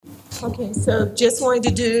Okay, so just wanted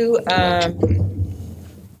to do a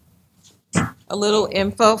little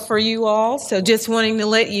info for you all. So just wanting to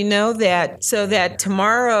let you know that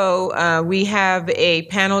tomorrow we have a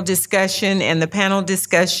panel discussion, and the panel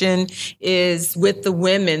discussion is with the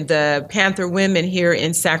women, the Panther women here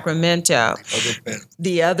in Sacramento.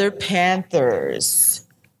 The other Panthers,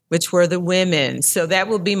 which were the women. So that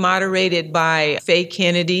will be moderated by Faye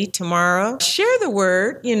Kennedy tomorrow. Share the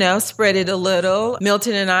word, spread it a little.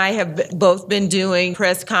 Milton and I have both been doing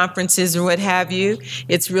press conferences or what have you.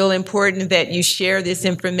 It's real important that you share this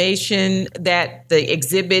information, that the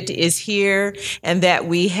exhibit is here, and that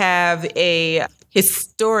we have a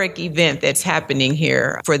historic event that's happening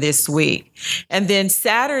here for this week. And then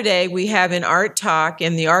Saturday, we have an art talk,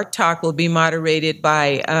 and the art talk will be moderated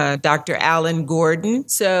by Dr. Alan Gordon.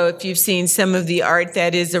 So if you've seen some of the art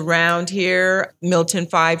that is around here, Milton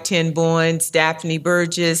 510 Bowens, Daphne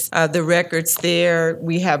Burgess, the records there.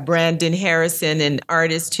 We have Brandon Harrison, an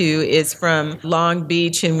artist who is from Long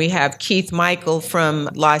Beach, and we have Keith Michael from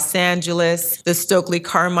Los Angeles, the Stokely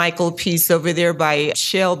Carmichael piece over there by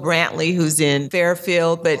Shell Brantley, who's in Fairfield.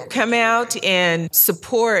 But come out and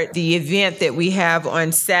support the event that we have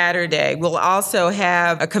on Saturday. We'll also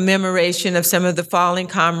have a commemoration of some of the fallen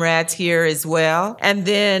comrades here as well. And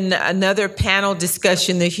then another panel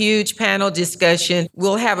discussion, the huge panel discussion.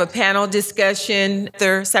 We'll have a panel discussion,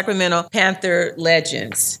 the Sacramento Panther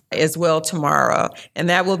legends as well tomorrow. And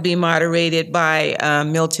that will be moderated by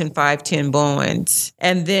Milton 510 Bowens.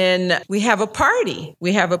 And then we have a party.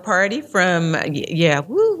 We have a party from,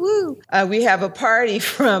 we have a party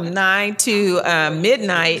from 9 to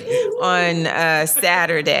midnight on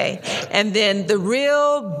Saturday. And then the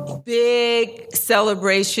real big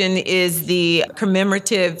celebration is the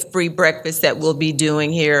commemorative free breakfast that we'll be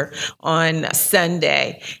doing here on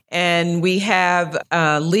Sunday. And we have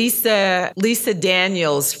Lisa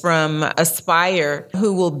Daniels from Aspire,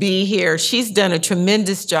 who will be here. She's done a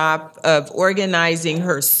tremendous job of organizing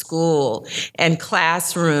her school and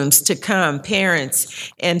classrooms to come,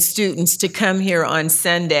 parents and students to come here on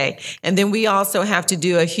Sunday. And then we also have to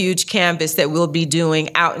do a huge canvas that we'll be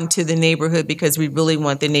doing out into the neighborhood, because we really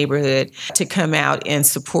want the neighborhood to come out and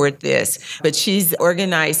support this. But she's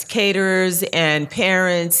organized caterers and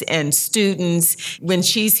parents and students. When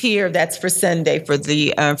she's here, that's for Sunday for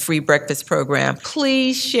the free breakfast program.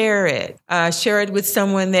 Please share it. Share it with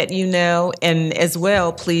someone that you know. And as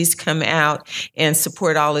well, please come out and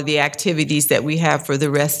support all of the activities that we have for the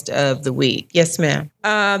rest of the week. Yes, ma'am.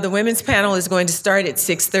 The women's panel is going to start at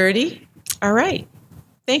 6:30. All right.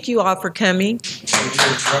 Thank you all for coming. Here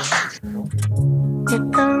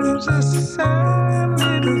comes the sun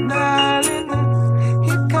in the night.